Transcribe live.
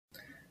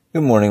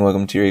Good morning,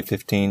 welcome to your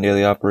 8:15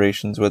 daily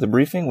operations weather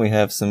briefing. We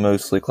have some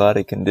mostly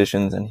cloudy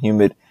conditions and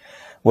humid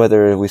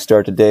weather. We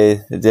start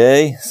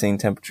today, seeing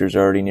temperatures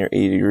already near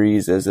 80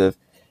 degrees as of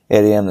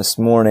 8 a.m. this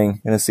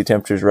morning. Going to see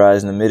temperatures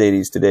rise in the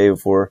mid-80s today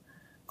before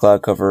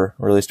cloud cover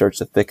really starts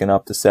to thicken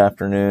up this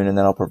afternoon, and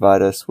that'll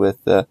provide us with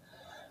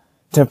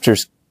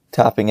temperatures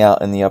topping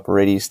out in the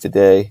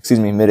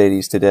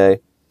mid-80s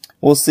today.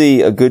 We'll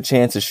see a good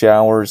chance of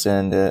showers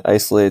and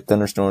isolated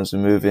thunderstorms to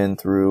move in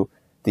through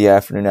the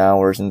afternoon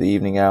hours and the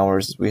evening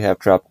hours. We have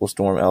Tropical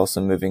Storm Elsa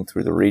moving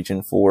through the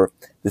region for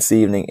this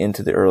evening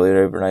into the early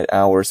overnight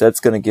hours. That's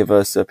going to give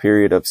us a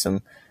period of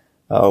some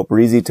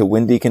breezy to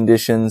windy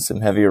conditions, some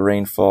heavier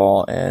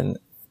rainfall, and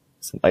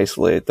some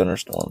isolated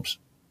thunderstorms.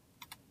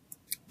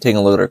 Taking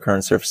a look at our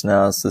current surface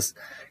analysis,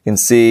 you can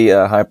see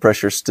high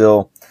pressure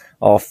still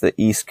off the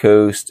east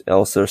coast,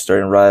 Elsa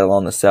starting right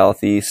along the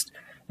southeast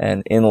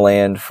and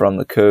inland from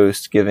the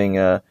coast,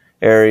 giving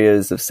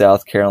areas of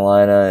South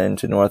Carolina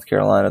into North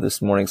Carolina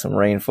this morning some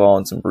rainfall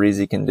and some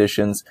breezy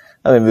conditions.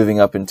 I'll be moving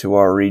up into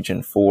our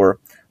region for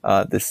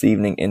this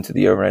evening into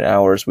the overnight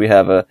hours. We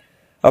have a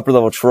upper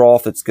level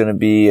trough that's going to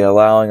be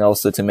allowing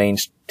Elsa to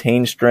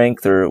maintain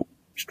strength or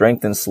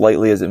strengthen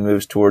slightly as it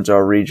moves towards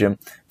our region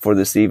for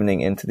this evening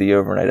into the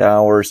overnight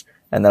hours,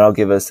 and that'll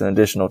give us an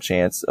additional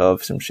chance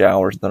of some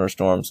showers and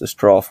thunderstorms, this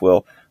trough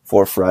will,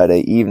 for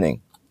Friday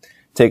evening.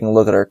 Taking a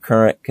look at our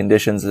current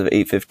conditions of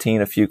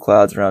 8:15, a few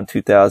clouds around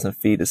 2,000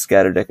 feet, a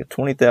scattered deck at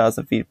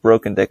 20,000 feet,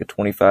 broken deck at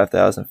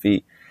 25,000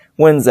 feet,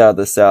 winds out of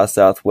the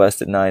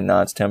south-southwest at 9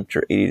 knots,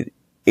 temperature 80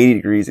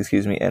 degrees,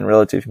 and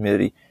relative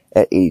humidity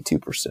at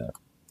 82%.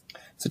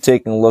 So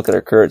taking a look at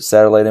our current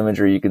satellite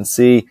imagery, you can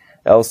see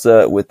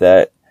Elsa with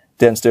that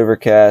dense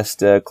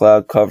overcast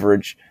cloud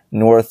coverage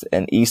north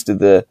and east of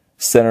the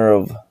center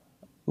of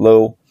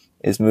low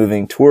is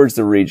moving towards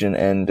the region,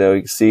 and you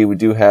can see we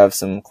do have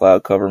some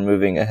cloud cover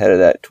moving ahead of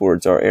that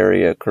towards our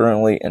area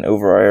currently and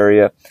over our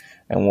area,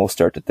 and we'll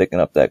start to thicken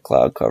up that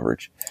cloud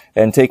coverage.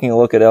 And taking a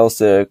look at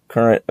Elsa,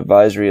 current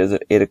advisory as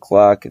of 8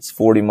 o'clock, it's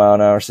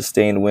 40-mile-an-hour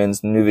sustained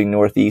winds moving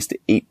northeast at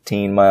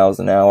 18 miles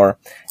an hour.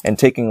 And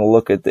taking a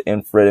look at the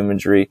infrared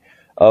imagery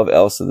of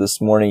Elsa this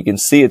morning, you can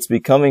see it's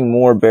becoming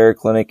more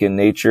baroclinic in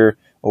nature,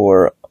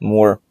 or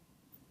more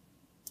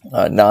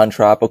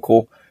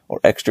non-tropical, or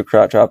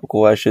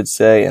extratropical, I should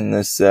say, and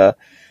this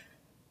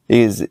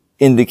is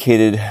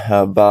indicated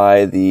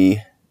by the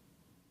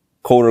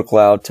colder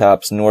cloud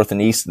tops north and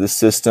east of the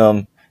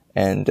system,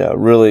 and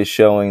really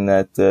showing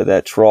that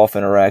that trough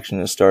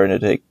interaction is starting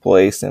to take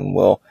place and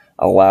will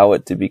allow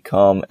it to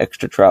become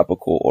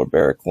extratropical or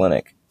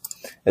baroclinic.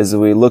 As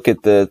we look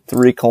at the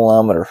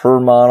 3-kilometer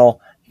HRRR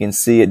model, you can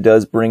see it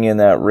does bring in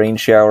that rain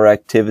shower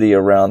activity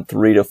around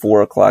 3 to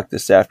 4 o'clock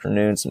this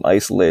afternoon, some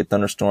isolated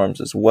thunderstorms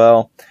as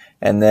well,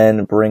 and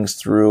then brings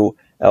through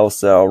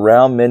Elsa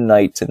around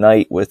midnight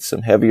tonight with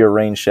some heavier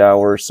rain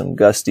showers, some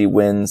gusty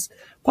winds,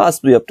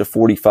 possibly up to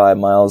 45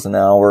 miles an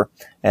hour,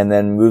 and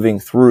then moving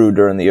through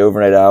during the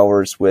overnight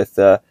hours with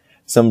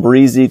some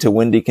breezy to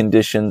windy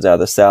conditions out of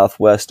the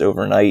southwest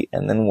overnight,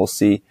 and then we'll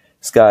see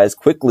skies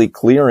quickly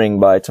clearing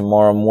by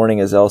tomorrow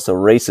morning as Elsa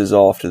races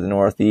off to the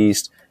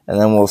northeast,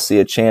 and then we'll see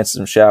a chance of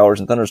some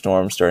showers and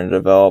thunderstorms starting to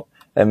develop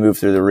and move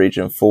through the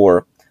region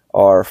for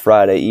our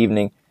Friday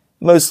evening,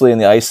 mostly in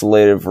the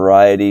isolated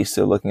variety,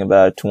 so looking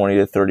about a 20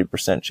 to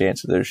 30%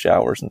 chance of those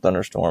showers and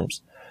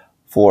thunderstorms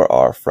for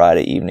our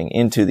Friday evening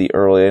into the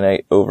early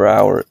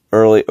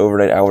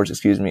overnight hours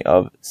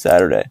of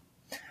Saturday.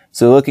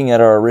 So looking at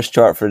our risk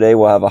chart for today,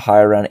 we'll have a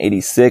high around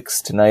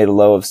 86, tonight a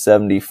low of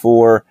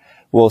 74.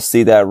 We'll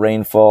see that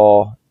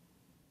rainfall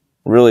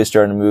really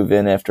starting to move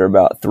in after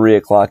about 3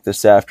 o'clock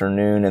this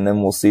afternoon, and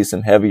then we'll see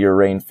some heavier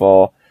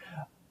rainfall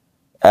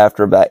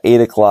after about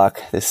 8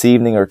 o'clock this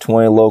evening, or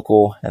 20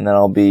 local, and then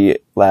I'll be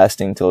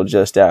lasting till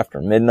just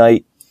after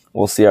midnight.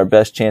 We'll see our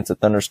best chance of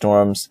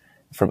thunderstorms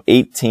from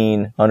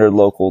 1800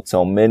 local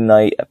till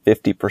midnight at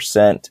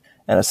 50%,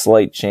 and a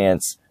slight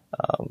chance,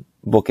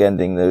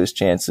 bookending those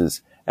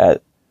chances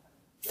at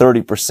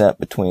 30%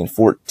 between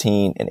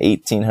 14 and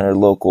 1800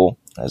 local,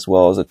 as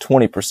well as a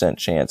 20%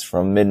 chance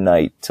from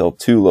midnight till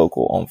 2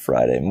 local on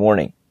Friday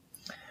morning.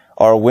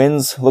 Our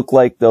winds look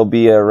like they'll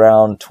be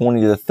around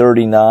 20 to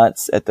 30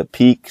 knots at the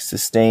peak,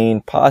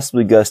 sustained,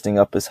 possibly gusting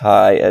up as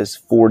high as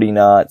 40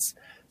 knots,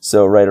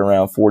 so right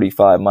around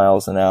 45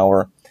 miles an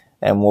hour.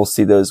 And we'll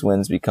see those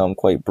winds become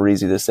quite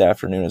breezy this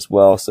afternoon as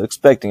well. So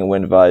expecting a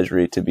wind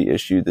advisory to be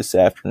issued this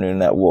afternoon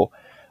that will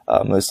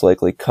most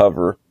likely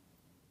cover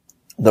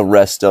the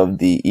rest of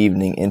the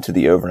evening into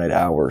the overnight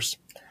hours.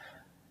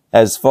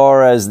 As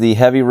far as the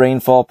heavy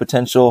rainfall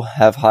potential,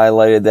 have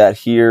highlighted that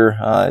here,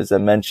 as I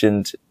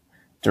mentioned,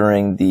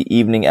 during the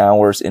evening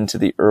hours into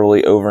the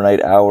early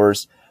overnight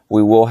hours.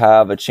 We will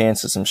have a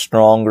chance of some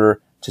stronger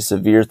to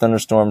severe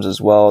thunderstorms as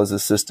well as the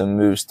system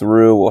moves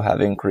through. We'll have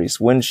increased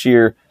wind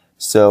shear,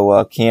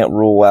 so can't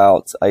rule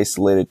out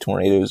isolated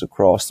tornadoes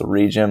across the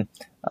region.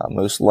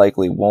 Most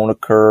likely won't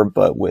occur,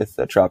 but with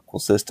tropical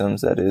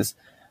systems, that is,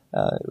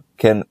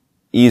 can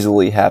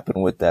easily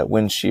happen with that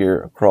wind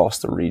shear across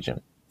the region.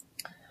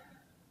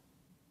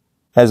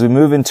 As we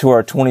move into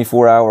our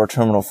 24-hour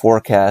terminal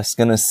forecast,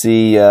 going to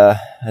see,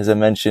 as I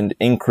mentioned,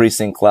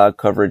 increasing cloud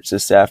coverage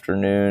this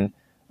afternoon,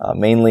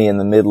 mainly in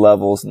the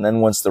mid-levels. And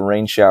then once the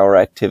rain shower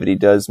activity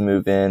does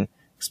move in,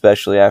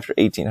 especially after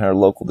 1800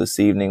 local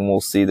this evening,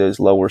 we'll see those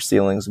lower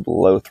ceilings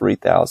below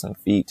 3,000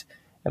 feet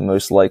and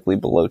most likely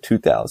below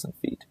 2,000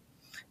 feet.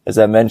 As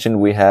I mentioned,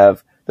 we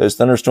have those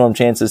thunderstorm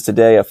chances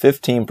today, a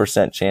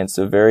 15% chance,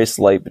 so very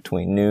slight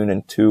between noon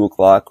and 2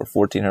 o'clock or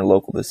 1400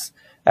 local this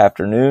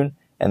afternoon,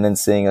 and then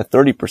seeing a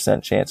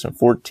 30% chance from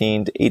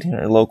 14 to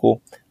 1800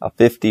 local, a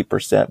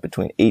 50%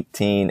 between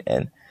 18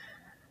 and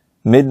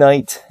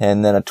midnight,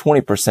 and then a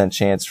 20%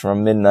 chance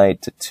from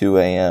midnight to 2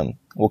 a.m.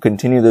 We'll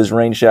continue those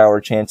rain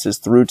shower chances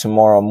through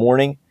tomorrow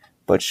morning,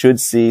 but should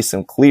see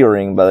some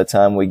clearing by the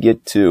time we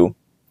get to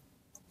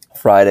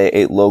Friday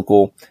 8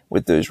 local,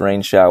 with those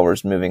rain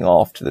showers moving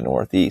off to the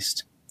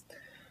northeast.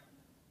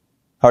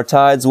 Our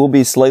tides will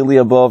be slightly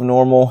above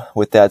normal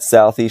with that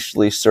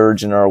southeasterly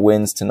surge in our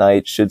winds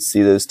tonight. Should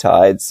see those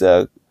tides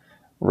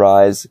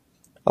rise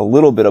a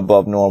little bit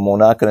above normal.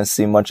 Not going to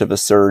see much of a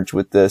surge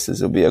with this,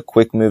 as it'll be a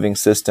quick moving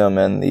system,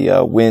 and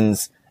the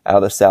winds out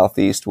of the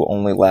southeast will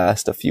only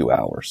last a few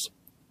hours.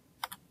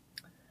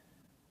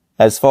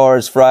 As far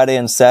as Friday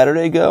and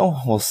Saturday go,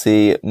 we'll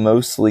see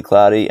mostly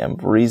cloudy and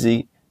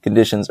breezy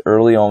conditions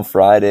early on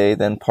Friday,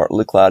 then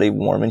partly cloudy,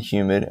 warm and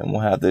humid, and we'll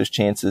have those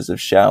chances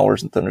of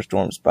showers and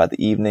thunderstorms by the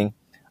evening.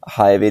 A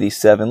high of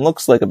 87.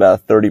 Looks like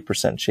about a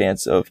 30%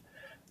 chance of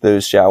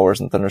those showers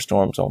and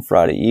thunderstorms on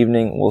Friday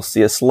evening. We'll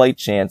see a slight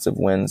chance of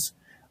winds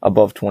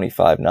above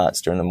 25 knots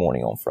during the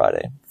morning on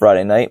Friday.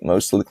 Friday night,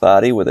 mostly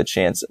cloudy with a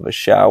chance of a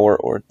shower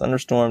or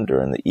thunderstorm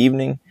during the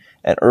evening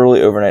and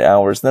early overnight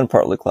hours, then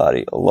partly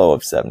cloudy, a low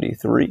of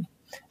 73.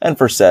 And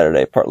for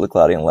Saturday, partly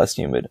cloudy and less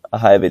humid, a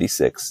high of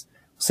 86.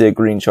 See a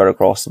green chart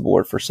across the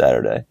board for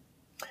Saturday.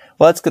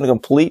 Well, that's going to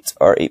complete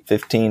our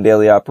 8:15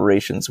 daily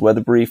operations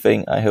weather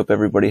briefing. I hope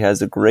everybody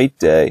has a great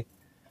day.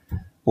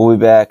 We'll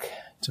be back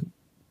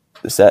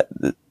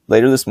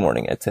later this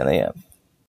morning at 10 a.m.